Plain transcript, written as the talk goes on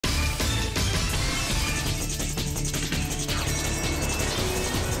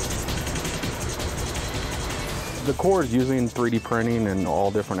The core is using 3D printing in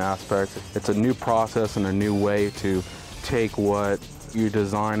all different aspects. It's a new process and a new way to take what you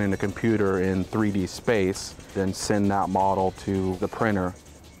design in a computer in 3D space, then send that model to the printer.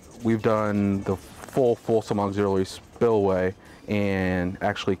 We've done the full Folsom auxiliary spillway and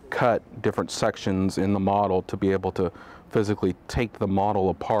actually cut different sections in the model to be able to physically take the model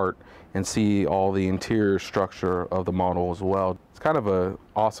apart and see all the interior structure of the model as well. It's kind of an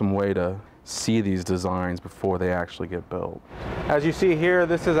awesome way to see these designs before they actually get built. As you see here,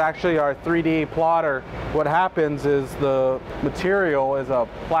 this is actually our 3D plotter. What happens is the material is a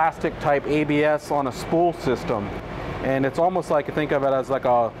plastic type ABS on a spool system. And it's almost like, think of it as like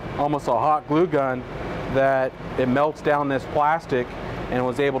almost a hot glue gun that it melts down this plastic and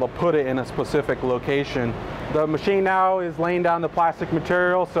was able to put it in a specific location. The machine now is laying down the plastic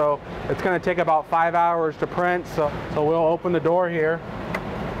material, so it's going to take about 5 hours to print. So we'll open the door here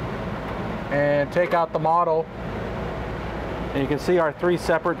and take out the model. And you can see our 3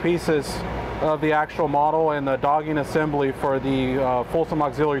 separate pieces of the actual model and the dogging assembly for the Folsom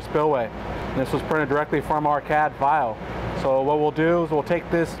auxiliary spillway. And this was printed directly from our CAD file. So what we'll do is we'll take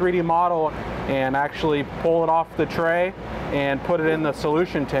this 3D model and actually pull it off the tray and put it in the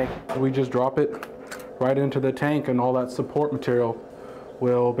solution tank. We just drop it right into the tank and all that support material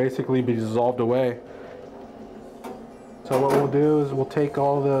will basically be dissolved away. So what we'll do is we'll take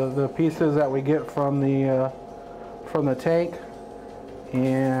all the pieces that we get from the tank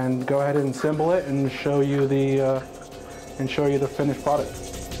and go ahead and assemble it and show you the finished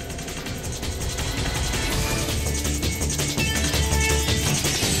product.